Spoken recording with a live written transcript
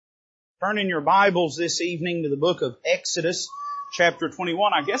Turn in your Bibles this evening to the book of Exodus, chapter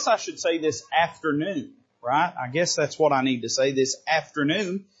 21. I guess I should say this afternoon, right? I guess that's what I need to say, this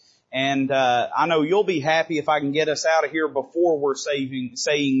afternoon. And I know you'll be happy if I can get us out of here before we're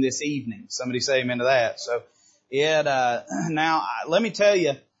saying this evening. Somebody say amen to that. So, now, let me tell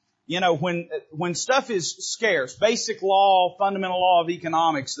you, when stuff is scarce, basic law, fundamental law of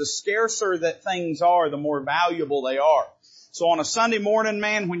economics, the scarcer that things are, the more valuable they are. So on a Sunday morning,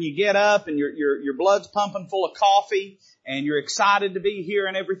 man, when you get up and your blood's pumping full of coffee and you're excited to be here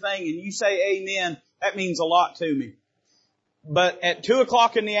and everything and you say amen, that means a lot to me. But at 2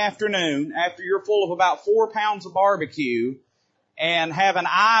 o'clock in the afternoon, after you're full of about 4 pounds of barbecue and have an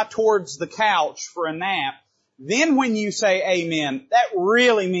eye towards the couch for a nap, then when you say amen, that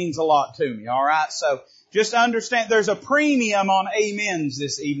really means a lot to me, alright? So just understand there's a premium on amens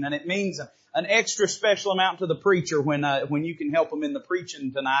this evening. It means an extra special amount to the preacher when you can help them in the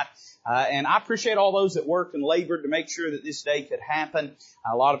preaching tonight. And I appreciate all those that worked and labored to make sure that this day could happen.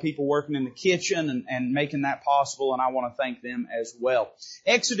 A lot of people working in the kitchen and making that possible, and I want to thank them as well.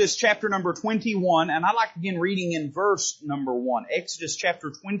 Exodus chapter number 21, and I'd like to begin reading in verse number 1. Exodus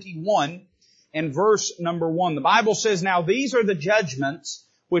chapter 21 and verse number 1. The Bible says, "Now these are the judgments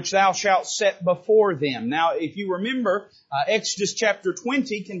which thou shalt set before them." Now, if you remember, Exodus chapter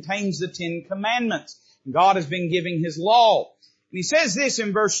 20 contains the 10 Commandments. God has been giving His law. And He says this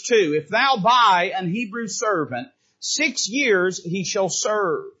in verse 2, "If thou buy an Hebrew servant, 6 years he shall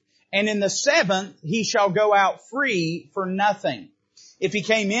serve, and in the 7th he shall go out free for nothing. If he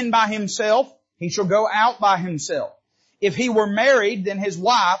came in by himself, he shall go out by himself. If he were married, then his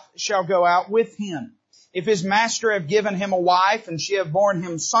wife shall go out with him. If his master have given him a wife, and she have borne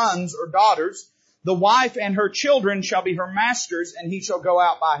him sons or daughters, the wife and her children shall be her master's, and he shall go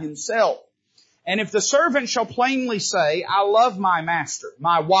out by himself. And if the servant shall plainly say, I love my master,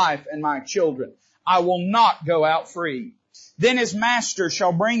 my wife, and my children, I will not go out free, then his master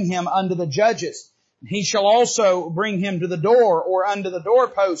shall bring him unto the judges. He shall also bring him to the door or unto the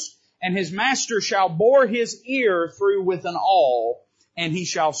doorpost, and his master shall bore his ear through with an awl, and he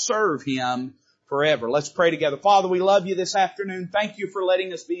shall serve him forever." Let's pray together. Father, we love you this afternoon. Thank you for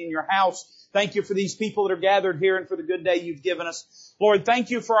letting us be in your house. Thank you for these people that are gathered here and for the good day you've given us. Lord, thank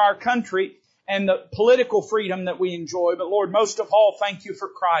you for our country and the political freedom that we enjoy. But Lord, most of all, thank you for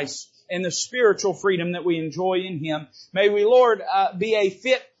Christ and the spiritual freedom that we enjoy in Him. May we, Lord, be a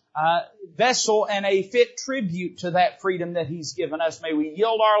fit vessel and a fit tribute to that freedom that He's given us. May we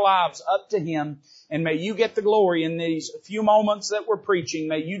yield our lives up to Him, and may you get the glory in these few moments that we're preaching.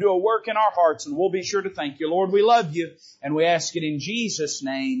 May you do a work in our hearts, and we'll be sure to thank you. Lord, we love you, and we ask it in Jesus'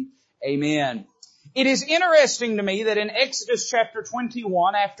 name. Amen. It is interesting to me that in Exodus chapter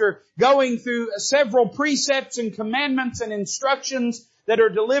 21, after going through several precepts and commandments and instructions that are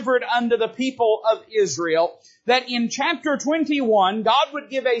delivered unto the people of Israel, that in chapter 21, God would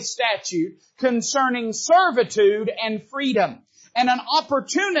give a statute concerning servitude and freedom, and an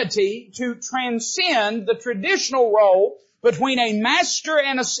opportunity to transcend the traditional role between a master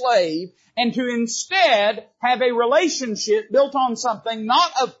and a slave, and to instead have a relationship built on something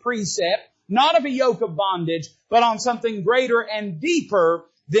not of precept, not of a yoke of bondage, but on something greater and deeper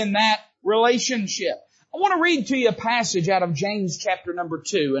than that relationship. I want to read to you a passage out of James chapter number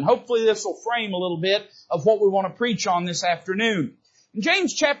 2, and hopefully this will frame a little bit of what we want to preach on this afternoon. In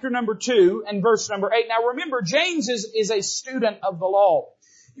James chapter number 2 and verse number 8. Now remember, James is a student of the law.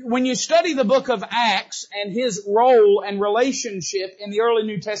 When you study the book of Acts and his role and relationship in the early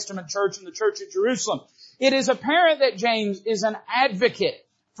New Testament church and the church at Jerusalem, it is apparent that James is an advocate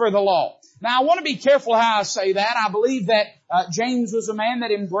for the law. Now I want to be careful how I say that. I believe that James was a man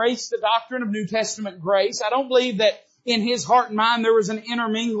that embraced the doctrine of New Testament grace. I don't believe that in his heart and mind there was an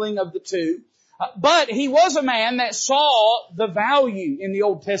intermingling of the two. But he was a man that saw the value in the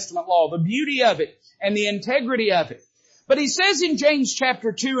Old Testament law, the beauty of it and the integrity of it. But he says in James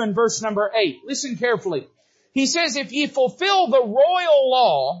chapter 2 and verse number 8, listen carefully. He says, "If ye fulfill the royal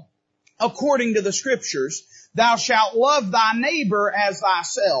law according to the Scriptures, thou shalt love thy neighbor as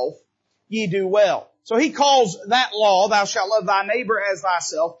thyself, ye do well." So he calls that law, "Thou shalt love thy neighbor as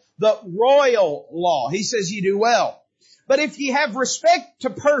thyself," the royal law. He says, "Ye do well. But if ye have respect to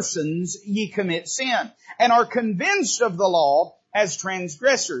persons, ye commit sin, and are convinced of the law as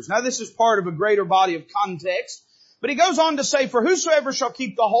transgressors." Now this is part of a greater body of context. But he goes on to say, "For whosoever shall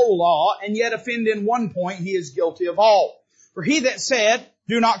keep the whole law, and yet offend in one point, he is guilty of all. For he that said,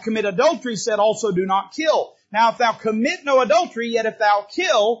 Do not commit adultery, said also, Do not kill. Now if thou commit no adultery, yet if thou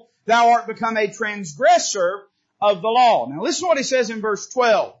kill, thou art become a transgressor of the law." Now listen to what he says in verse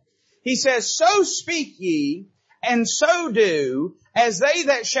 12. He says, "So speak ye, and so do, as they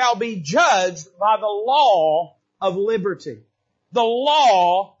that shall be judged by the law of liberty. The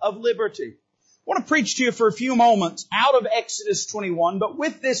law of liberty. I want to preach to you for a few moments out of Exodus 21, but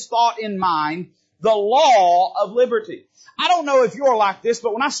with this thought in mind, the law of liberty. I don't know if you're like this,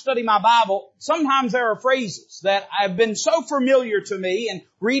 but when I study my Bible, sometimes there are phrases that have been so familiar to me in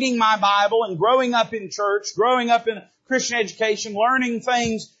reading my Bible and growing up in church, growing up in Christian education, learning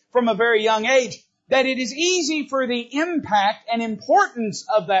things from a very young age, that it is easy for the impact and importance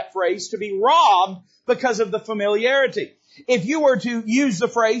of that phrase to be robbed because of the familiarity. If you were to use the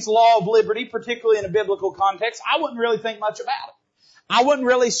phrase law of liberty, particularly in a biblical context, I wouldn't really think much about it. I wouldn't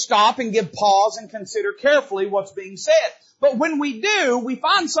really stop and give pause and consider carefully what's being said. But when we do, we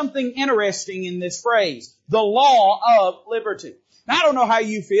find something interesting in this phrase, the law of liberty. Now, I don't know how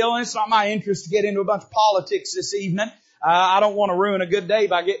you feel, and it's not my interest to get into a bunch of politics this evening. I don't want to ruin a good day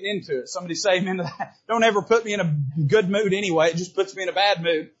by getting into it. Somebody say amen to that. Don't ever put me in a good mood anyway. It just puts me in a bad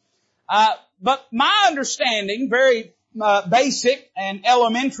mood. But my understanding, very basic and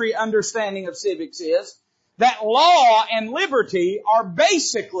elementary understanding of civics is that law and liberty are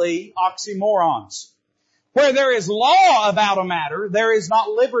basically oxymorons. Where there is law about a matter, there is not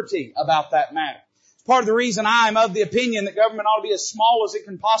liberty about that matter. It's part of the reason I am of the opinion that government ought to be as small as it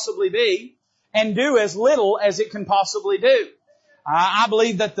can possibly be and do as little as it can possibly do. I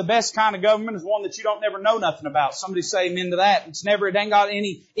believe that the best kind of government is one that you don't never know nothing about. Somebody say amen to that. It ain't got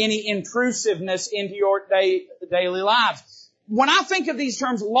any intrusiveness into your daily lives. When I think of these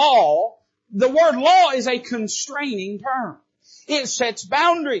terms law, the word law is a constraining term. It sets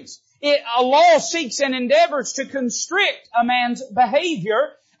boundaries. A law seeks and endeavors to constrict a man's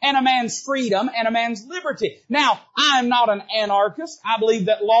behavior and a man's freedom and a man's liberty. Now, I am not an anarchist. I believe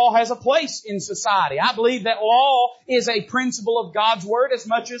that law has a place in society. I believe that law is a principle of God's Word as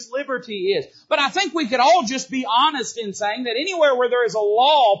much as liberty is. But I think we could all just be honest in saying that anywhere where there is a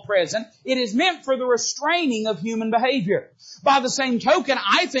law present, it is meant for the restraining of human behavior. By the same token,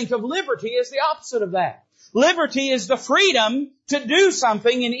 I think of liberty as the opposite of that. Liberty is the freedom to do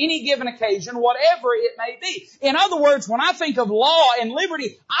something in any given occasion, whatever it may be. In other words, when I think of law and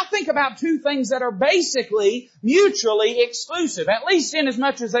liberty, I think about two things that are basically mutually exclusive, at least in as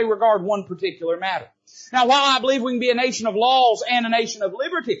much as they regard one particular matter. Now, while I believe we can be a nation of laws and a nation of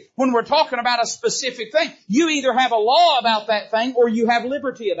liberty, when we're talking about a specific thing, you either have a law about that thing or you have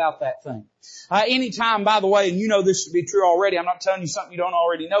liberty about that thing. Anytime, by the way, and you know this to be true already, I'm not telling you something you don't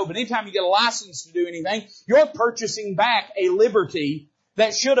already know, but anytime you get a license to do anything, you're purchasing back a liberty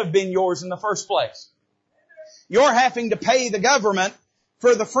that should have been yours in the first place. You're having to pay the government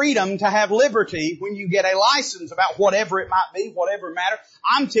for the freedom to have liberty when you get a license about whatever it might be, whatever matter.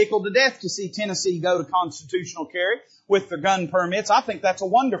 I'm tickled to death to see Tennessee go to constitutional carry with their gun permits. I think that's a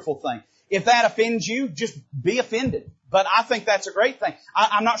wonderful thing. If that offends you, just be offended. But I think that's a great thing.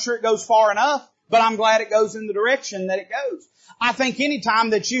 I'm not sure it goes far enough, but I'm glad it goes in the direction that it goes. I think any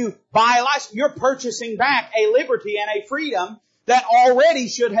time that you buy a license, you're purchasing back a liberty and a freedom that already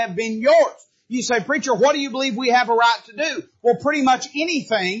should have been yours. You say, preacher, what do you believe we have a right to do? Well, pretty much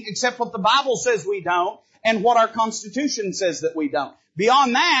anything except what the Bible says we don't and what our Constitution says that we don't.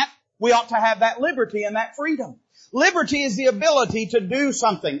 Beyond that, we ought to have that liberty and that freedom. Liberty is the ability to do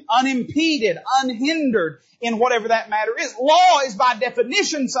something unimpeded, unhindered in whatever that matter is. Law is by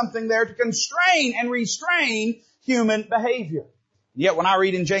definition something there to constrain and restrain human behavior. Yet when I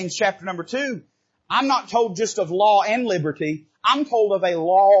read in James chapter number 2, I'm not told just of law and liberty. I'm told of a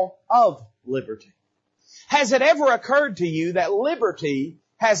law of liberty. Has it ever occurred to you that liberty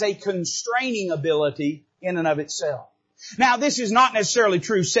has a constraining ability in and of itself? Now, this is not necessarily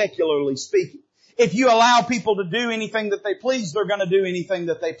true secularly speaking. If you allow people to do anything that they please, they're going to do anything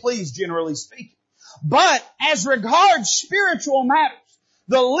that they please, generally speaking. But as regards spiritual matters,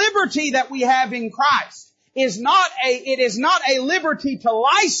 the liberty that we have in Christ is not a liberty to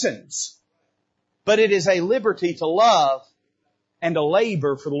license, but it is a liberty to love and to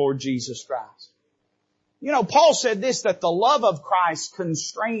labor for the Lord Jesus Christ. You know, Paul said this, that the love of Christ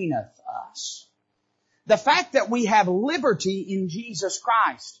constraineth us. The fact that we have liberty in Jesus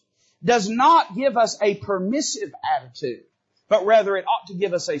Christ does not give us a permissive attitude, but rather it ought to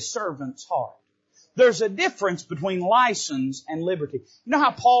give us a servant's heart. There's a difference between license and liberty. You know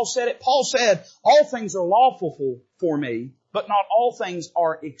how Paul said it? Paul said, all things are lawful for me, but not all things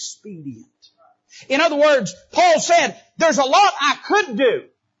are expedient. In other words, Paul said, there's a lot I could do,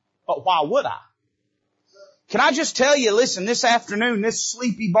 but why would I? Can I just tell you, listen, this afternoon, this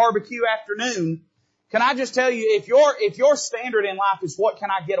sleepy barbecue afternoon, can I just tell you, if your standard in life is what can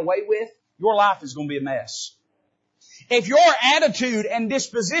I get away with, your life is going to be a mess. If your attitude and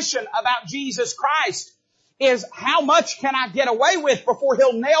disposition about Jesus Christ is how much can I get away with before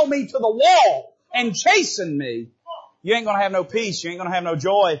He'll nail me to the wall and chasten me, you ain't going to have no peace, you ain't going to have no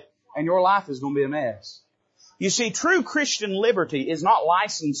joy, and your life is going to be a mess. You see, true Christian liberty is not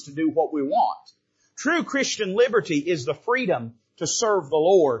licensed to do what we want. True Christian liberty is the freedom to serve the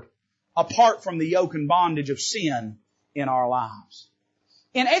Lord apart from the yoke and bondage of sin in our lives.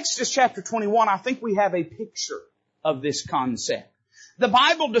 In Exodus chapter 21, I think we have a picture of this concept. The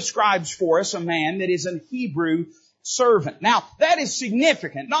Bible describes for us a man that is a Hebrew servant. Now, that is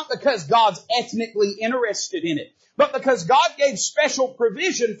significant, not because God's ethnically interested in it, but because God gave special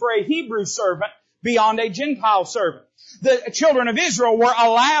provision for a Hebrew servant beyond a Gentile servant. The children of Israel were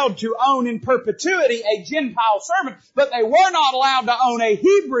allowed to own in perpetuity a Gentile servant, but they were not allowed to own a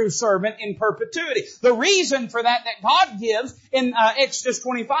Hebrew servant in perpetuity. The reason for that God gives in Exodus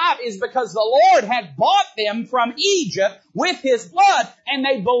 25 is because the Lord had bought them from Egypt with His blood, and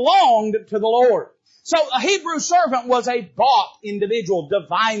they belonged to the Lord. So a Hebrew servant was a bought individual,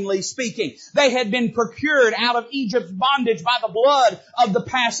 divinely speaking. They had been procured out of Egypt's bondage by the blood of the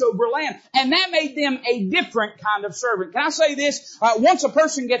Passover lamb. And that made them a different kind of servant. Can I say this? Once a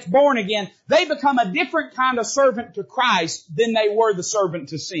person gets born again, they become a different kind of servant to Christ than they were the servant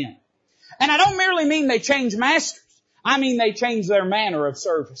to sin. And I don't merely mean they change masters. I mean they change their manner of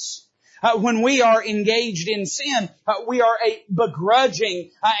service. When we are engaged in sin, we are a begrudging,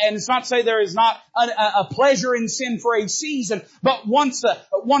 and it's not to say there is not a pleasure in sin for a season, but once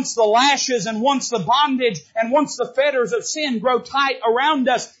the lashes and once the bondage and once the fetters of sin grow tight around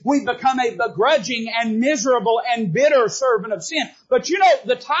us, we become a begrudging and miserable and bitter servant of sin. But you know,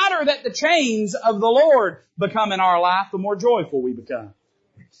 the tighter that the chains of the Lord become in our life, the more joyful we become.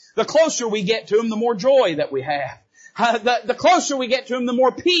 The closer we get to Him, the more joy that we have. The closer we get to Him, the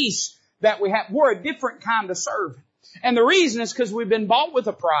more peace that we have. We're a different kind of servant. And the reason is because we've been bought with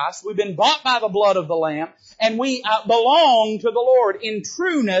a price. We've been bought by the blood of the Lamb. And we belong to the Lord in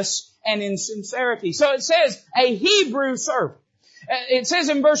trueness and in sincerity. So it says, a Hebrew servant. It says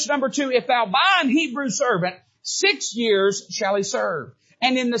in verse number 2, if thou buy an Hebrew servant, 6 years shall he serve.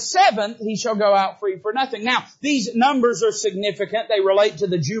 And in the 7th, he shall go out free for nothing. Now, these numbers are significant. They relate to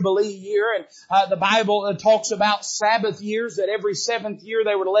the Jubilee year. And the Bible talks about Sabbath years, that every 7th year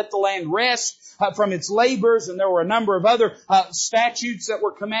they were to let the land rest from its labors. And there were a number of other statutes that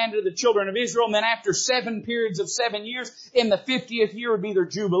were commanded to the children of Israel. And then after 7 periods of 7 years, in the 50th year would be their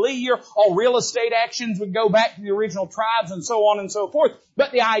Jubilee year. All real estate actions would go back to the original tribes and so on and so forth.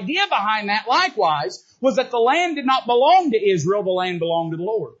 But the idea behind that, likewise, was that the land did not belong to Israel, the land belonged to the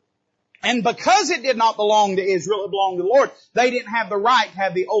Lord. And because it did not belong to Israel, it belonged to the Lord, they didn't have the right to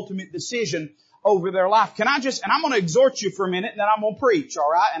have the ultimate decision over their life. And I'm going to exhort you for a minute, and then I'm going to preach,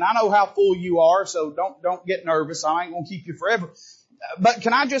 all right? And I know how full you are, so don't get nervous. I ain't going to keep you forever. But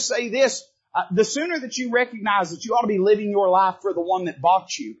can I just say this? The sooner that you recognize that you ought to be living your life for the one that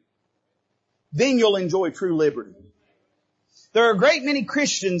bought you, then you'll enjoy true liberty. There are a great many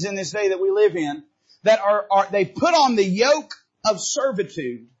Christians in this day that we live in that they put on the yoke of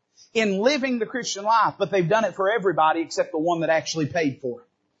servitude in living the Christian life, but they've done it for everybody except the one that actually paid for it.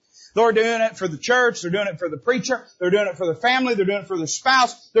 They're doing it for the church, they're doing it for the preacher, they're doing it for the family, they're doing it for their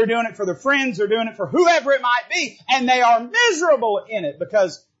spouse, they're doing it for their friends, they're doing it for whoever it might be, and they are miserable in it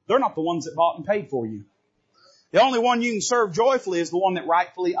because they're not the ones that bought and paid for you. The only one you can serve joyfully is the one that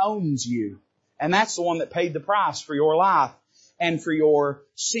rightfully owns you, and that's the one that paid the price for your life and for your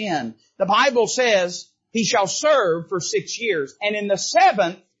sin. The Bible says he shall serve for 6 years. And in the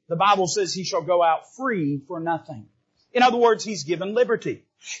 7th, the Bible says he shall go out free for nothing. In other words, he's given liberty.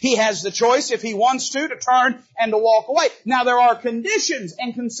 He has the choice, if he wants to turn and to walk away. Now, there are conditions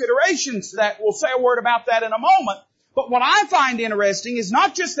and considerations to that. We'll say a word about that in a moment. But what I find interesting is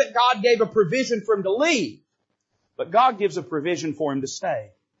not just that God gave a provision for him to leave, but God gives a provision for him to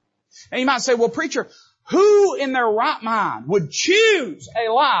stay. And you might say, well, preacher, who in their right mind would choose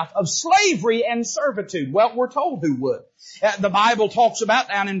a life of slavery and servitude? Well, we're told who would. The Bible talks about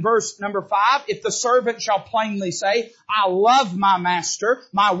down in verse number 5, if the servant shall plainly say, I love my master,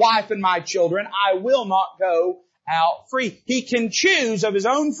 my wife and my children, I will not go out free. He can choose of his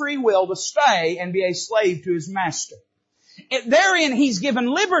own free will to stay and be a slave to his master. Therein he's given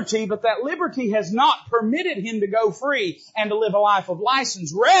liberty, but that liberty has not permitted him to go free and to live a life of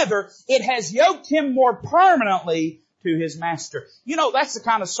license. Rather, it has yoked him more permanently to his master. You know, that's the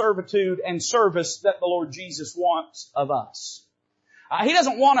kind of servitude and service that the Lord Jesus wants of us. He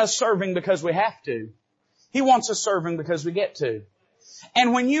doesn't want us serving because we have to. He wants us serving because we get to.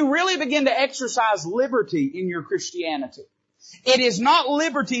 And when you really begin to exercise liberty in your Christianity, It is not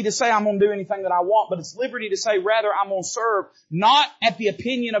liberty to say I'm going to do anything that I want, but it's liberty to say rather I'm going to serve not at the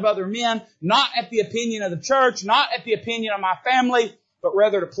opinion of other men, not at the opinion of the church, not at the opinion of my family, but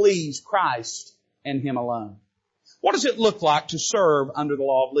rather to please Christ and Him alone. What does it look like to serve under the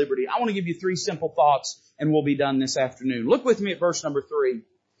law of liberty? I want to give you 3 simple thoughts and we'll be done this afternoon. Look with me at verse number 3.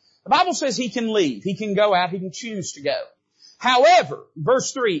 The Bible says He can leave, He can go out, He can choose to go. However,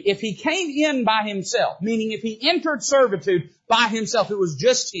 verse 3, if He came in by Himself, meaning if He entered servitude by Himself, it was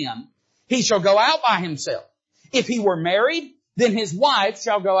just Him, He shall go out by Himself. If He were married, then His wife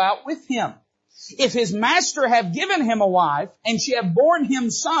shall go out with Him. If His master have given Him a wife, and she have borne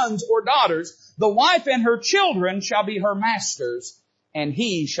Him sons or daughters, the wife and her children shall be her master's, and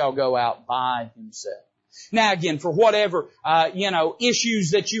He shall go out by Himself. Now again, for whatever,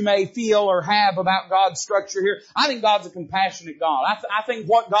 issues that you may feel or have about God's structure here, I think God's a compassionate God. I think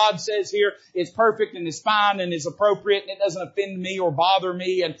what God says here is perfect and is fine and is appropriate and it doesn't offend me or bother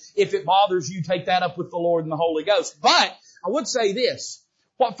me. And if it bothers you, take that up with the Lord and the Holy Ghost. But I would say this.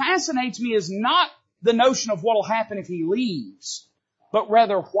 What fascinates me is not the notion of what will happen if He leaves, but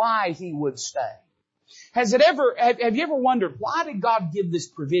rather why He would stay. Have you ever wondered, why did God give this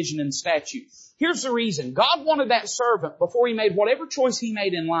provision and statute? Here's the reason. God wanted that servant, before he made whatever choice he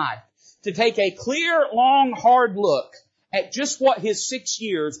made in life, to take a clear, long, hard look at just what his 6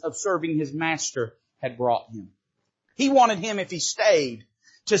 years of serving his master had brought him. He wanted him, if he stayed,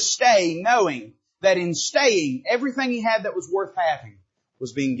 to stay knowing that in staying, everything he had that was worth having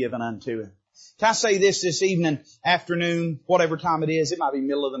was being given unto him. Can I say this evening, afternoon, whatever time it is? It might be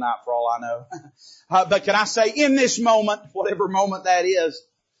middle of the night for all I know. But can I say in this moment, whatever moment that is,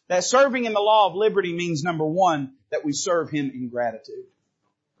 that serving in the law of liberty means, number 1, that we serve Him in gratitude.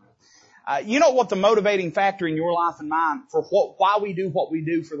 You know what the motivating factor in your life and mine for why we do what we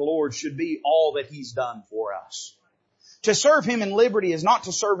do for the Lord should be all that He's done for us. To serve Him in liberty is not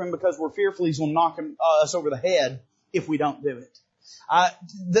to serve Him because we're fearful He's going to knock us over the head if we don't do it.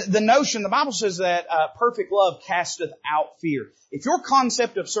 The notion, the Bible says that perfect love casteth out fear. If your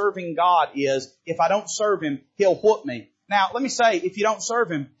concept of serving God is, if I don't serve Him, He'll whoop me. Now, let me say, if you don't serve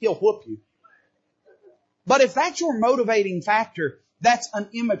Him, He'll whoop you. But if that's your motivating factor, that's an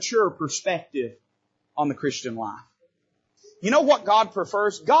immature perspective on the Christian life. You know what God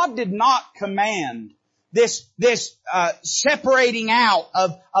prefers? God did not command this separating out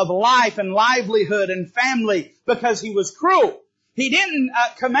of life and livelihood and family because He was cruel. He didn't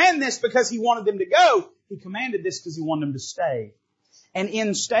command this because He wanted them to go. He commanded this because He wanted them to stay. And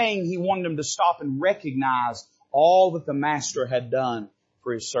in staying, He wanted them to stop and recognize all that the Master had done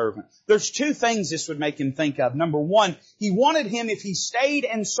for His servant. There's 2 things this would make Him think of. Number 1, He wanted him, if he stayed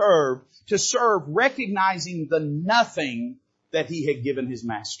and served, to serve recognizing the nothing that he had given his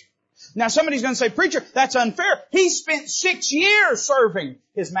Master. Now somebody's going to say, preacher, that's unfair. He spent 6 years serving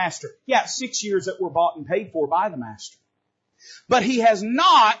his Master. Yeah, 6 years that were bought and paid for by the Master. But he has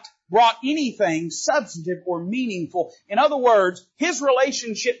not brought anything substantive or meaningful. In other words, his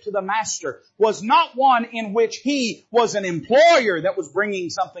relationship to the Master was not one in which he was an employer that was bringing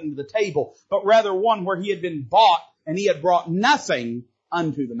something to the table, but rather one where he had been bought and he had brought nothing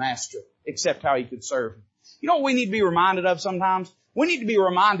unto the Master except how he could serve him. You know what we need to be reminded of sometimes? We need to be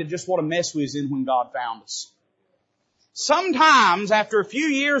reminded just what a mess we was in when God found us. Sometimes, after a few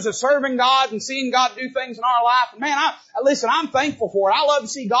years of serving God and seeing God do things in our life, man, I'm thankful for it. I love to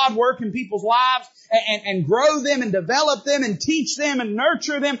see God work in people's lives and grow them and develop them and teach them and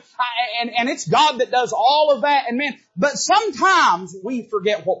nurture them. And it's God that does all of that. And man, but sometimes we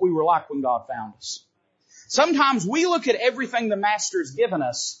forget what we were like when God found us. Sometimes we look at everything the Master's given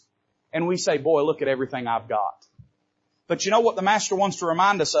us and we say, boy, look at everything I've got. But you know what the Master wants to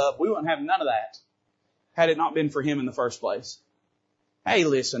remind us of? We wouldn't have none of that had it not been for Him in the first place. Hey,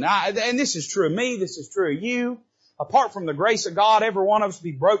 listen, and this is true of me, this is true of you. Apart from the grace of God, every one of us would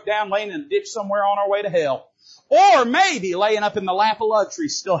be broke down, laying in a ditch somewhere on our way to hell. Or maybe laying up in the lap of luxury,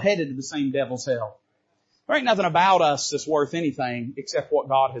 still headed to the same devil's hell. There ain't nothing about us that's worth anything except what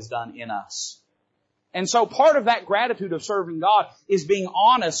God has done in us. And so part of that gratitude of serving God is being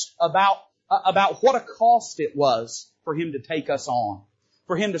honest about what a cost it was for Him to take us on,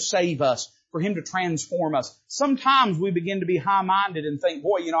 for Him to save us, for Him to transform us. Sometimes we begin to be high-minded and think,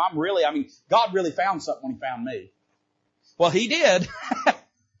 boy, God really found something when He found me. Well, He did.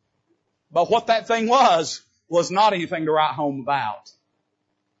 But what that thing was not anything to write home about.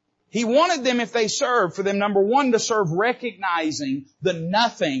 He wanted them, if they served, for them, number 1, to serve recognizing the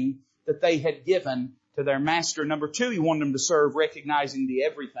nothing that they had given to their Master. Number 2, He wanted them to serve recognizing the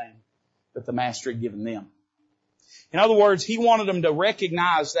everything that the Master had given them. In other words, He wanted them to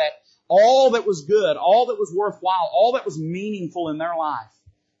recognize that All that was good, all that was worthwhile, all that was meaningful in their life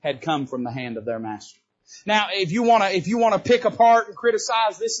had come from the hand of their master. Now, if you want to pick apart and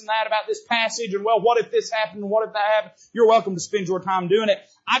criticize this and that about this passage and, well, what if this happened and what if that happened, you're welcome to spend your time doing it.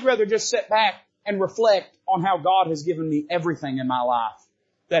 I'd rather just sit back and reflect on how God has given me everything in my life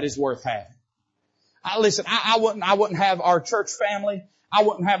that is worth having. Listen, I wouldn't have our church family. I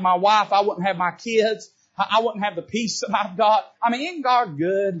wouldn't have my wife. I wouldn't have my kids. I wouldn't have the peace that I've got. I mean, isn't God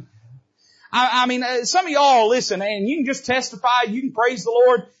good? I mean, some of y'all listen, and you can just testify, you can praise the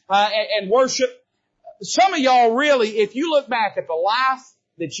Lord, and worship. Some of y'all really, if you look back at the life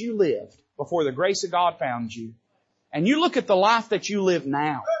that you lived before the grace of God found you, and you look at the life that you live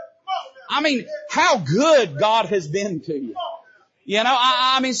now, I mean, how good God has been to you. You know,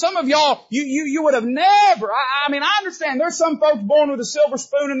 I mean, some of y'all, you would have never, I mean, I understand there's some folks born with a silver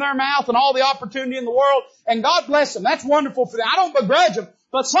spoon in their mouth and all the opportunity in the world, and God bless them. That's wonderful for them. I don't begrudge them.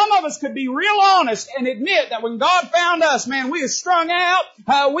 But some of us could be real honest and admit that when God found us, man, we was strung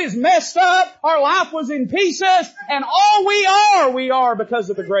out, we was messed up, our life was in pieces, and all we are because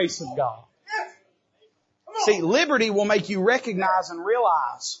of the grace of God. See, liberty will make you recognize and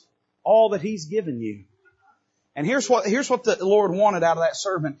realize all that He's given you. And here's what the Lord wanted out of that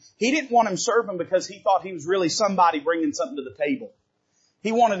servant. He didn't want him serving because he thought he was really somebody bringing something to the table.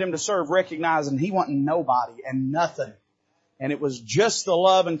 He wanted him to serve recognizing he wasn't nobody and nothing. And it was just the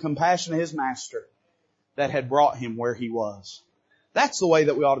love and compassion of his master that had brought him where he was. That's the way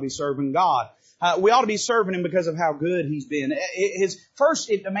that we ought to be serving God. We ought to be serving Him because of how good He's been.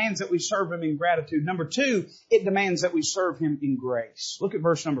 First, it demands that we serve Him in gratitude. Number two, it demands that we serve Him in grace. Look at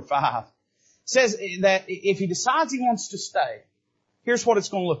verse number 5. It says that if he decides he wants to stay, here's what it's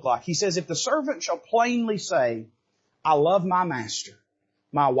going to look like. He says, if the servant shall plainly say, I love my master,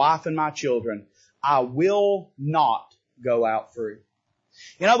 my wife and my children, I will not go out free.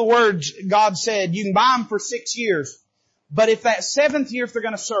 In other words, God said, you can buy them for 6 years, but if that 7th year, if they're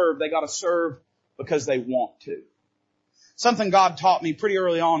going to serve, they got to serve because they want to. Something God taught me pretty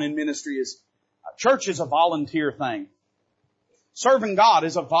early on in ministry is church is a volunteer thing. Serving God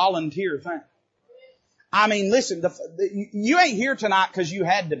is a volunteer thing. I mean, listen, you ain't here tonight because you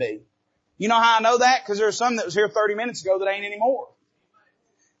had to be. You know how I know that? Because there's some that was here 30 minutes ago that ain't anymore.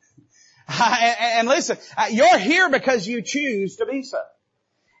 And listen, you're here because you choose to be so.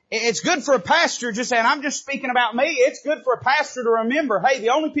 It's good for a pastor, just saying, I'm just speaking about me. It's good for a pastor to remember, hey,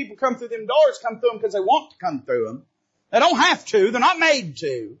 the only people come through them doors come through them because they want to come through them. They don't have to. They're not made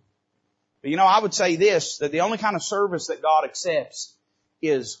to. But you know, I would say this, that the only kind of service that God accepts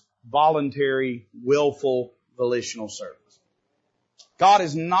is voluntary, willful, volitional service. God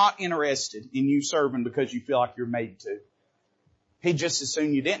is not interested in you serving because you feel like you're made to. He'd just as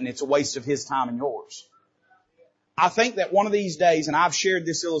soon you didn't. It's a waste of His time and yours. I think that one of these days, and I've shared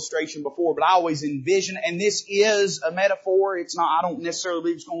this illustration before, but I always envision, and this is a metaphor. It's not, I don't necessarily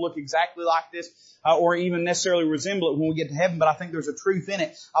believe it's going to look exactly like this, or even necessarily resemble it when we get to heaven, but I think there's a truth in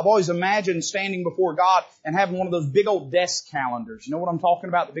it. I've always imagined standing before God and having one of those big old desk calendars. You know what I'm talking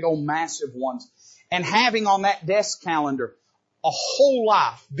about? The big old massive ones. And having on that desk calendar a whole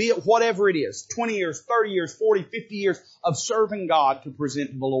life, be it whatever it is, 20 years, 30 years, 40, 50 years of serving God to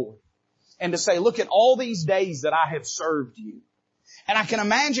present to the Lord. And to say, look at all these days that I have served you. And I can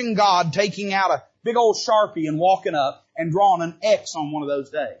imagine God taking out a big old Sharpie and walking up and drawing an X on one of those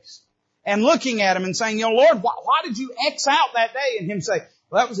days. And looking at him and saying, you know, Lord, why did you X out that day? And Him say,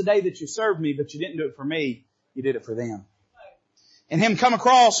 well, that was the day that you served me, but you didn't do it for me. You did it for them. And Him come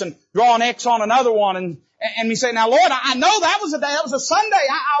across and draw an X on another one and me say, now Lord, I know that was a day, that was a Sunday.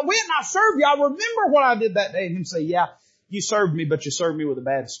 I went and I served you. I remember what I did that day. And Him say, yeah, you served me, but you served me with a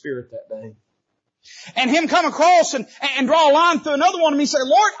bad spirit that day. And Him come across and draw a line through another one and me say,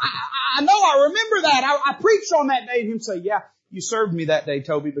 Lord, I know, I remember that. I preached on that day. And Him say, yeah, you served me that day,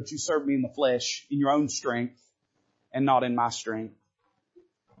 Toby, but you served me in the flesh, in your own strength, and not in my strength.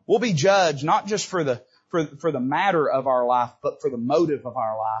 We'll be judged not just for the matter of our life, but for the motive of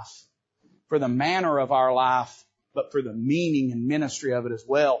our life, for the manner of our life, but for the meaning and ministry of it as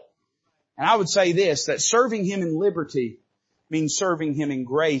well. And I would say this, that serving Him in liberty means serving Him in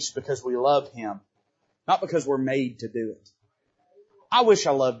grace because we love Him, not because we're made to do it. I wish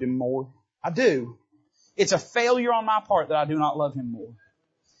I loved Him more. I do. It's a failure on my part that I do not love Him more.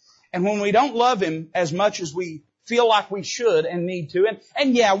 And when we don't love Him as much as we feel like we should and need to,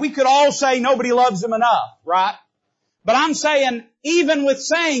 and yeah, we could all say nobody loves Him enough, right? But I'm saying, even with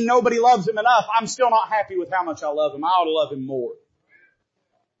saying nobody loves Him enough, I'm still not happy with how much I love Him. I ought to love Him more.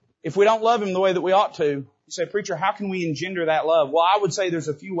 If we don't love Him the way that we ought to, you say, preacher, how can we engender that love? Well, I would say there's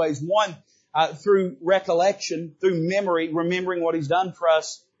a few ways. One, through recollection, through memory, remembering what He's done for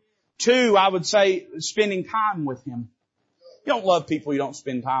us. 2, I would say spending time with Him. You don't love people you don't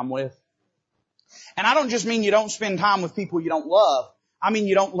spend time with. And I don't just mean you don't spend time with people you don't love. I mean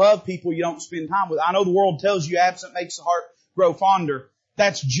you don't love people you don't spend time with. I know the world tells you absent makes the heart grow fonder.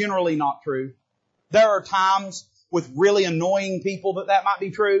 That's generally not true. There are times with really annoying people that might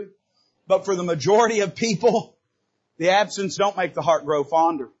be true. But for the majority of people, the absence don't make the heart grow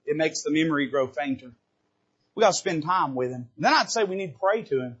fonder. It makes the memory grow fainter. We got to spend time with Him. And then I'd say we need to pray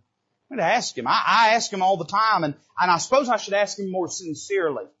to Him. We need to ask Him. I ask Him all the time, and I suppose I should ask Him more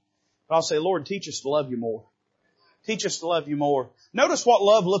sincerely. But I'll say, Lord, teach us to love You more. Teach us to love You more. Notice what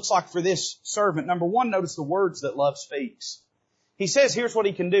love looks like for this servant. Number 1, notice the words that love speaks. He says, here's what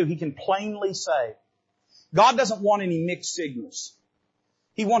He can do. He can plainly say. God doesn't want any mixed signals.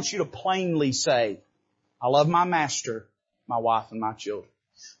 He wants you to plainly say, I love my master, my wife, and my children.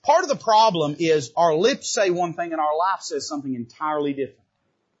 Part of the problem is our lips say one thing and our life says something entirely different.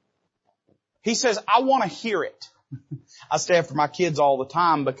 He says, I want to hear it. I stay after my kids all the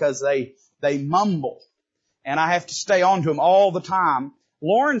time because they mumble. And I have to stay on to them all the time.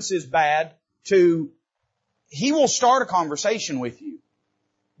 Lawrence is bad he will start a conversation with you,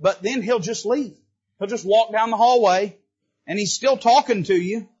 but then he'll just leave. He'll just walk down the hallway and he's still talking to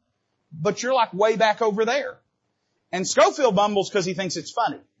you, but you're like way back over there. And Schofield mumbles because he thinks it's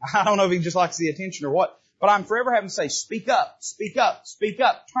funny. I don't know if he just likes the attention or what, but I'm forever having to say, speak up, speak up, speak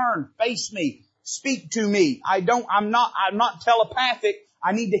up, turn, face me, speak to me. I'm not telepathic.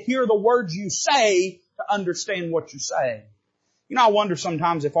 I need to hear the words you say to understand what you're saying. You know, I wonder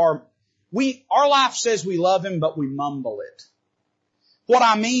sometimes if our life says we love Him, but we mumble it. What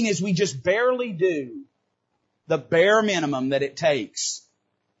I mean is we just barely do the bare minimum that it takes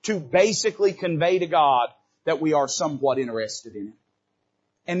to basically convey to God that we are somewhat interested in Him.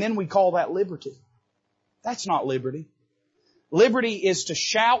 And then we call that liberty. That's not liberty. Liberty is to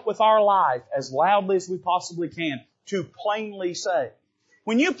shout with our life as loudly as we possibly can, to plainly say.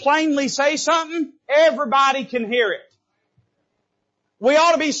 When you plainly say something, everybody can hear it. We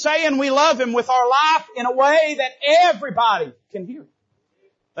ought to be saying we love Him with our life in a way that everybody can hear it.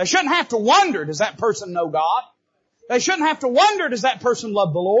 They shouldn't have to wonder, does that person know God? They shouldn't have to wonder, does that person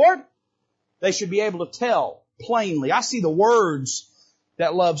love the Lord? They should be able to tell plainly. I see the words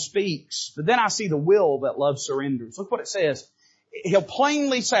that love speaks, but then I see the will that love surrenders. Look what it says. He'll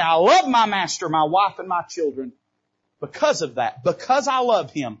plainly say, I love my master, my wife, and my children because of that. Because I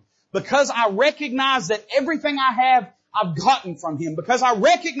love Him. Because I recognize that everything I have, I've gotten from Him. Because I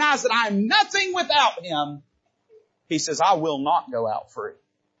recognize that I am nothing without Him. He says, I will not go out free.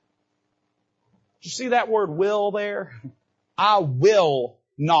 Did you see that word will there? I will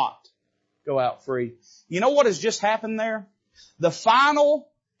not go out free. You know what has just happened there? The final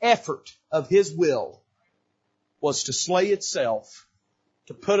effort of His will was to slay itself,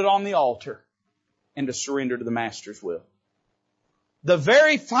 to put it on the altar, and to surrender to the Master's will. The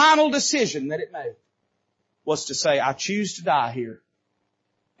very final decision that it made was to say, I choose to die here,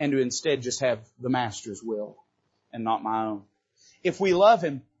 and to instead just have the Master's will and not my own. If we love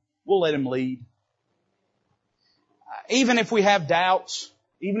Him, we'll let Him lead. Even if we have doubts,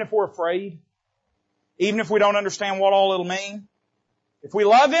 even if we're afraid, even if we don't understand what all it'll mean, if we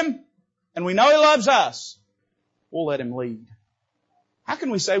love Him and we know He loves us, we'll let Him lead. How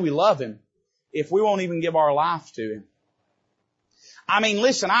can we say we love Him if we won't even give our life to Him? I mean,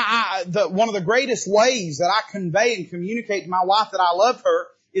 listen, one of the greatest ways that I convey and communicate to my wife that I love her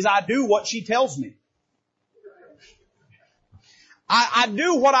is I do what she tells me. I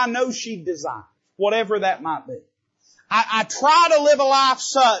do what I know she desires, whatever that might be. I try to live a life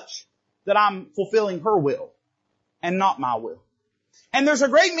such that I'm fulfilling her will and not my will. And there's a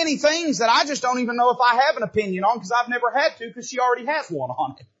great many things that I just don't even know if I have an opinion on because I've never had to because she already has one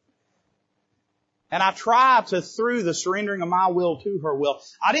on it. And I try to, through the surrendering of my will to her will.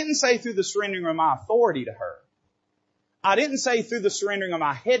 I didn't say through the surrendering of my authority to her. I didn't say through the surrendering of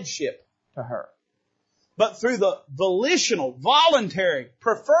my headship to her. But through the volitional, voluntary,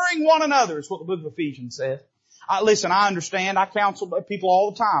 preferring one another is what the book of Ephesians says. Listen, I understand. I counsel people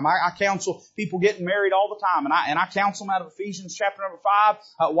all the time. I counsel people getting married all the time. And I counsel them out of Ephesians chapter number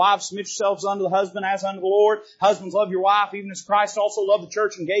 5. Wives, submit yourselves unto the husband as unto the Lord. Husbands, love your wife, even as Christ also loved the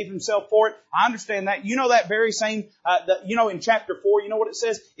church and gave Himself for it. I understand that. You know that very same, in chapter 4, you know what it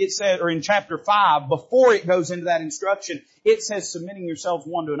says? It says, or in chapter 5, before it goes into that instruction, it says submitting yourselves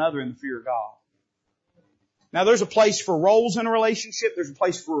one to another in the fear of God. Now there's a place for roles in a relationship. There's a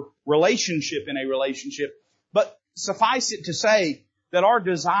place for relationship in a relationship. But suffice it to say that our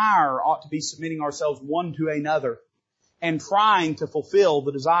desire ought to be submitting ourselves one to another and trying to fulfill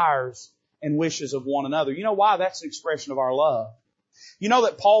the desires and wishes of one another. You know why? That's an expression of our love. You know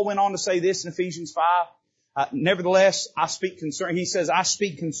that Paul went on to say this in Ephesians 5? Nevertheless, he says, I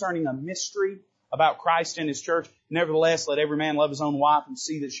speak concerning a mystery about Christ and His church. Nevertheless, let every man love his own wife and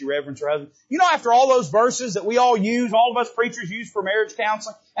see that she reverence her husband. You know, after all those verses that we all use, all of us preachers use for marriage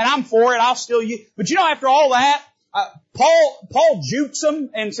counseling, and I'm for it, I'll still use, but you know, after all that, Paul jukes them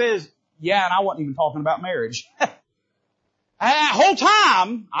and says, yeah, and I wasn't even talking about marriage. That whole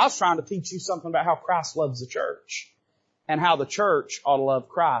time, I was trying to teach you something about how Christ loves the church and how the church ought to love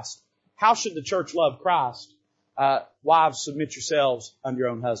Christ. How should the church love Christ? Wives, submit yourselves unto your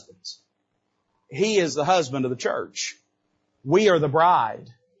own husbands. He is the husband of the church. We are the bride.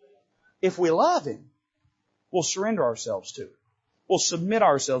 If we love Him, we'll surrender ourselves to Him. We'll submit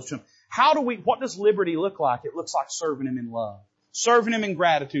ourselves to Him. What does liberty look like? It looks like serving Him in love. Serving Him in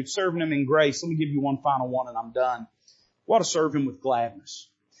gratitude. Serving Him in grace. Let me give you one final one and I'm done. We ought to serve Him with gladness.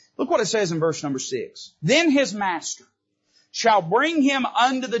 Look what it says in verse number 6. Then His master shall bring him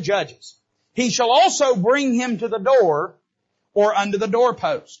unto the judges. He shall also bring him to the door or unto the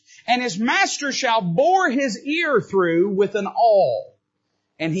doorpost. And his master shall bore his ear through with an awl,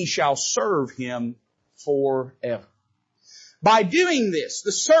 and he shall serve him forever. By doing this,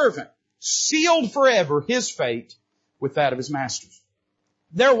 the servant sealed forever his fate with that of his master's.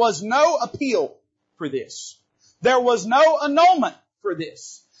 There was no appeal for this. There was no annulment for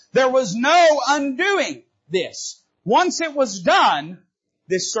this. There was no undoing this. Once it was done,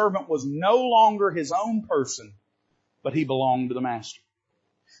 this servant was no longer his own person, but he belonged to the master.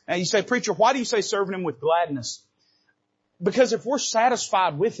 Now you say, preacher, why do you say serving Him with gladness? Because if we're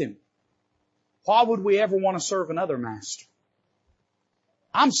satisfied with Him, why would we ever want to serve another master?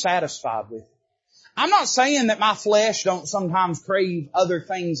 I'm satisfied with Him. I'm not saying that my flesh don't sometimes crave other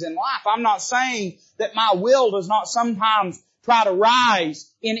things in life. I'm not saying that my will does not sometimes try to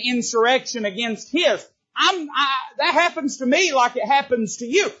rise in insurrection against His. That happens to me like it happens to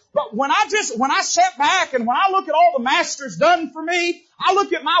you. But when I sit back and when I look at all the Master's done for me, I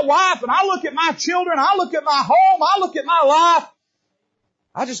look at my wife and I look at my children, I look at my home, I look at my life,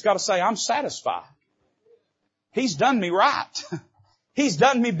 I just gotta say I'm satisfied. He's done me right. He's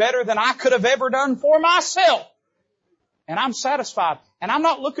done me better than I could have ever done for myself. And I'm satisfied. And I'm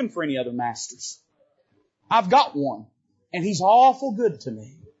not looking for any other masters. I've got one. And He's awful good to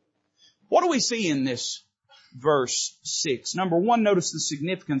me. What do we see in this verse 6? Number one, notice the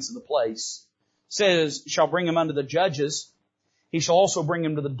significance of the place. It says, shall bring him unto the judges. He shall also bring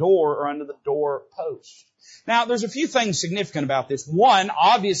him to the door or unto the doorpost. Now, there's a few things significant about this. One,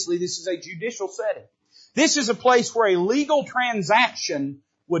 obviously, this is a judicial setting. This is a place where a legal transaction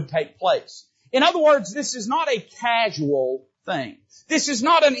would take place. In other words, this is not a casual thing. This is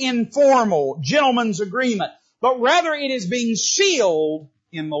not an informal gentleman's agreement, but rather it is being sealed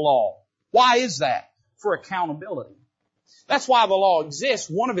in the law. Why is that? For accountability. That's why the law exists.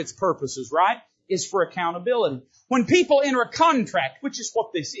 One of its purposes, right, is for accountability. When people enter a contract, which is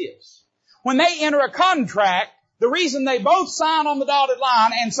what this is, when they enter a contract, the reason they both sign on the dotted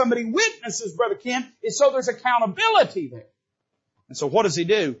line and somebody witnesses, Brother Ken, is so there's accountability there. And so what does he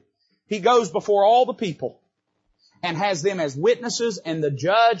do? He goes before all the people and has them as witnesses and the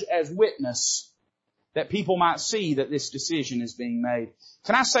judge as witness, that people might see that this decision is being made.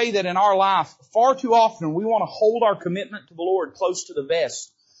 Can I say that in our life, far too often we want to hold our commitment to the Lord close to the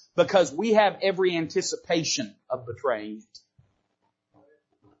vest because we have every anticipation of betraying it.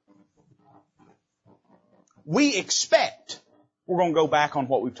 We expect we're going to go back on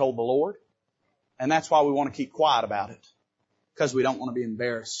what we've told the Lord, and that's why we want to keep quiet about it, because we don't want to be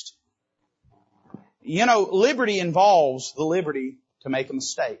embarrassed. You know, liberty involves the liberty to make a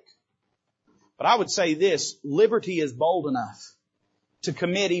mistake. But I would say this, liberty is bold enough to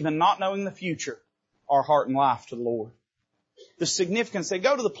commit, even not knowing the future, our heart and life to the Lord. The significance, they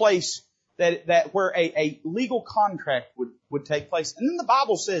go to the place that where a legal contract would take place. And then the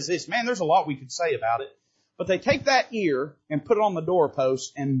Bible says this, man, there's a lot we could say about it. But they take that ear and put it on the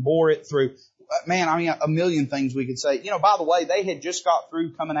doorpost and bore it through. Man, I mean, a million things we could say. You know, by the way, they had just got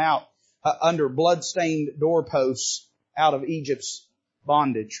through coming out under blood-stained doorposts out of Egypt's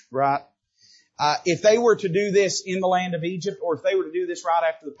bondage, right? If they were to do this in the land of Egypt, or if they were to do this right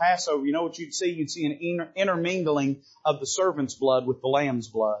after the Passover, you know what you'd see? You'd see an intermingling of the servant's blood with the lamb's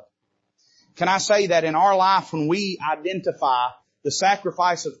blood. Can I say that in our life, when we identify the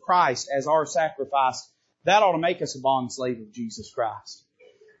sacrifice of Christ as our sacrifice, that ought to make us a bondslave of Jesus Christ.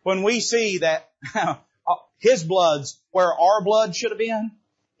 When we see that His blood's where our blood should have been,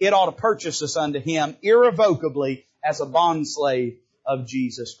 it ought to purchase us unto Him irrevocably as a bondslave of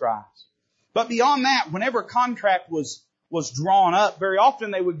Jesus Christ. But beyond that, whenever a contract was drawn up, very often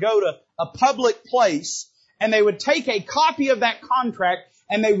they would go to a public place and they would take a copy of that contract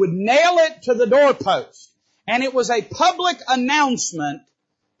and they would nail it to the doorpost. And it was a public announcement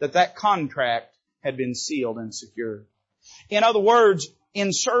that that contract had been sealed and secured. In other words,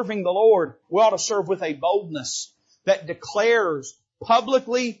 in serving the Lord, we ought to serve with a boldness that declares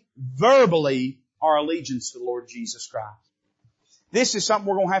publicly, verbally, our allegiance to the Lord Jesus Christ. This is something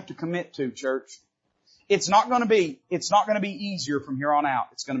we're going to have to commit to, church. It's not going to be easier from here on out.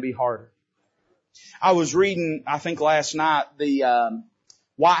 It's going to be harder. I was reading, I think last night, the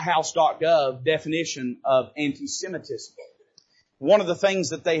whitehouse.gov definition of anti-Semitism. One of the things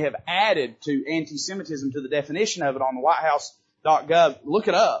that they have added to anti-Semitism, to the definition of it on the whitehouse.gov, look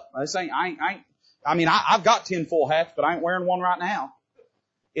it up. They say, I've got 10 full hats, but I ain't wearing one right now.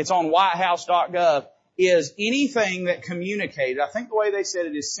 It's on whitehouse.gov. Is anything that communicated, I think the way they said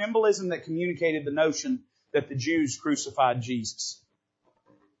it is symbolism that communicated the notion that the Jews crucified Jesus.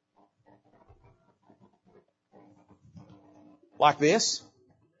 Like this?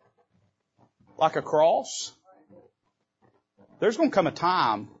 Like a cross? There's going to come a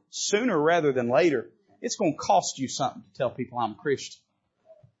time, sooner rather than later, it's going to cost you something to tell people I'm a Christian.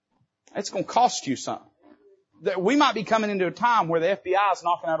 It's going to cost you something. We might be coming into a time where the FBI is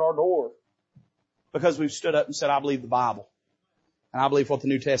knocking at our door because we've stood up and said, I believe the Bible. And I believe what the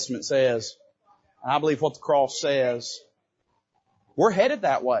New Testament says. And I believe what the cross says. We're headed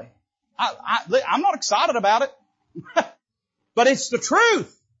that way. I'm not excited about it. But it's the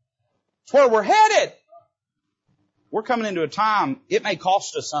truth. It's where we're headed. We're coming into a time, it may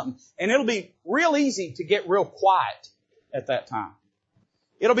cost us something. And it'll be real easy to get real quiet at that time.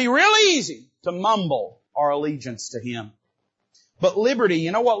 It'll be real easy to mumble our allegiance to Him. But liberty,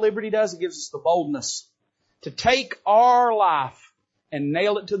 you know what liberty does? It gives us the boldness to take our life and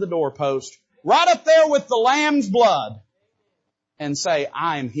nail it to the doorpost, right up there with the Lamb's blood, and say,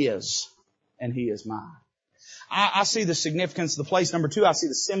 I am His and He is mine. I see the significance of the place. Number two, I see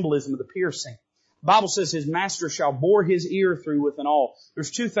the symbolism of the piercing. The Bible says His master shall bore His ear through with an awl.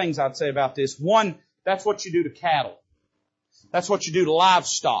 There's two things I'd say about this. One, that's what you do to cattle. That's what you do to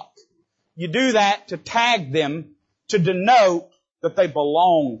livestock. You do that to tag them, to denote that they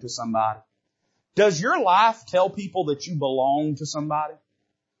belong to somebody. Does your life tell people that you belong to somebody?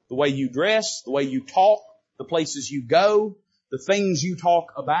 The way you dress, the way you talk, the places you go, the things you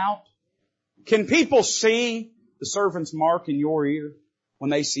talk about. Can people see the servant's mark in your ear when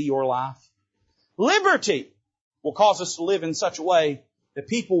they see your life? Liberty will cause us to live in such a way that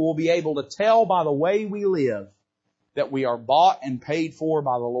people will be able to tell by the way we live that we are bought and paid for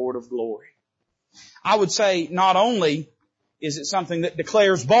by the Lord of glory. I would say not only is it something that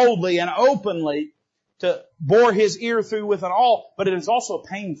declares boldly and openly to bore His ear through with an awl, but it is also a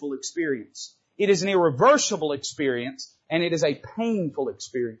painful experience. It is an irreversible experience, and it is a painful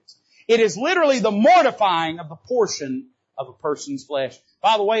experience. It is literally the mortifying of the portion of a person's flesh.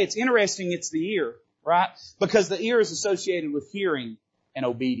 By the way, it's interesting it's the ear, right? Because the ear is associated with hearing and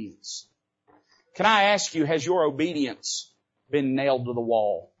obedience. Can I ask you, has your obedience been nailed to the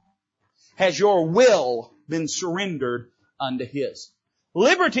wall? Has your will been surrendered unto His?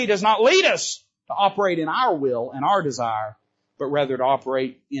 Liberty does not lead us to operate in our will and our desire, but rather to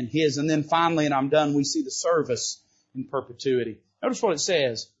operate in His. And then finally, and I'm done, we see the service in perpetuity. Notice what it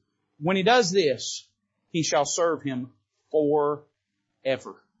says. When He does this, He shall serve Him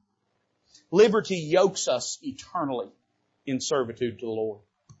forever. Liberty yokes us eternally in servitude to the Lord.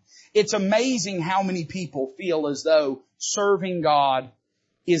 It's amazing how many people feel as though serving God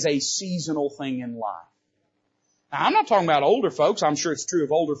is a seasonal thing in life. Now, I'm not talking about older folks. I'm sure it's true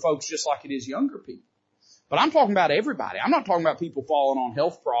of older folks just like it is younger people. But I'm talking about everybody. I'm not talking about people falling on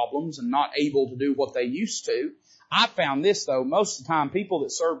health problems and not able to do what they used to. I found this, though. Most of the time, people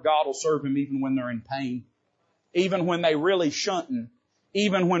that serve God will serve Him even when they're in pain. Even when they really shouldn't.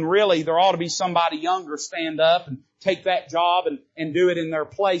 Even when really there ought to be somebody younger stand up and take that job and do it in their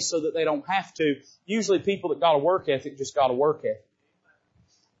place so that they don't have to. Usually people that got a work ethic just got a work ethic.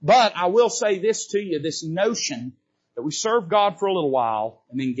 But I will say this to you, this notion that we serve God for a little while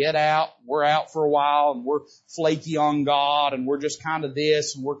and then get out, we're out for a while and we're flaky on God and we're just kind of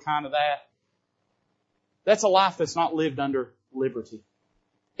this and we're kind of that. That's a life that's not lived under liberty.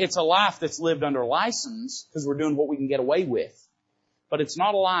 It's a life that's lived under license because we're doing what we can get away with. But it's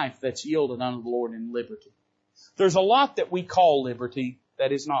not a life that's yielded unto the Lord in liberty. There's a lot that we call liberty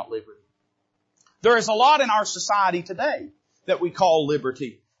that is not liberty. There is a lot in our society today that we call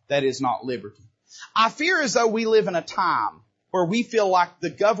liberty that is not liberty. I fear as though we live in a time where we feel like the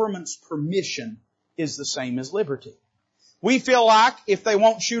government's permission is the same as liberty. We feel like if they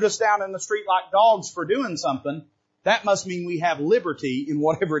won't shoot us down in the street like dogs for doing something, that must mean we have liberty in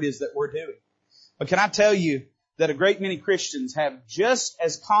whatever it is that we're doing. But can I tell you that a great many Christians have just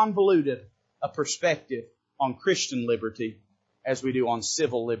as convoluted a perspective on Christian liberty as we do on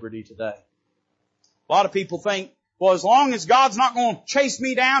civil liberty today. A lot of people think, well, as long as God's not going to chase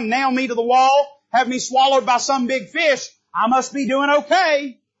me down, nail me to the wall, have me swallowed by some big fish, I must be doing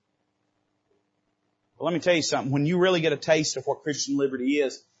okay. Well, let me tell you something. When you really get a taste of what Christian liberty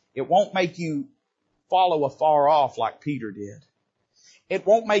is, it won't make you follow afar off like Peter did. It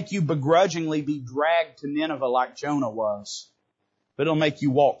won't make you begrudgingly be dragged to Nineveh like Jonah was. But it'll make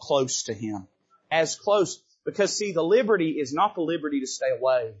you walk close to Him. As close. Because see, the liberty is not the liberty to stay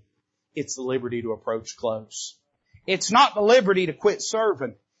away. It's the liberty to approach close. It's not the liberty to quit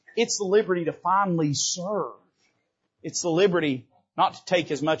serving. It's the liberty to finally serve. It's the liberty not to take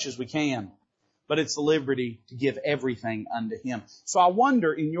as much as we can, but it's the liberty to give everything unto Him. So I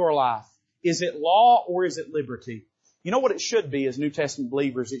wonder in your life, is it law or is it liberty? You know what it should be as New Testament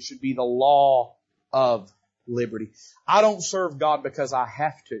believers? It should be the law of liberty. I don't serve God because I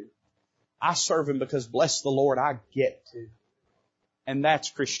have to. I serve Him because, bless the Lord, I get to. And that's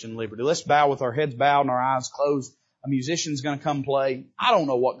Christian liberty. Let's bow with our heads bowed and our eyes closed. A musician's going to come play. I don't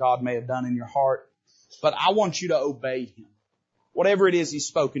know what God may have done in your heart, but I want you to obey Him. Whatever it is He's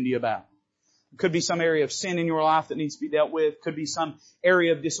spoken to you about. It could be some area of sin in your life that needs to be dealt with. It could be some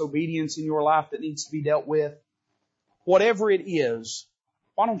area of disobedience in your life that needs to be dealt with. Whatever it is,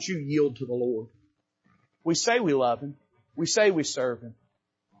 why don't you yield to the Lord? We say we love Him. We say we serve Him.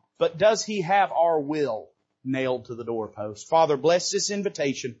 But does He have our will nailed to the doorpost? Father, bless this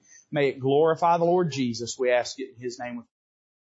invitation. May it glorify the Lord Jesus. We ask it in His name.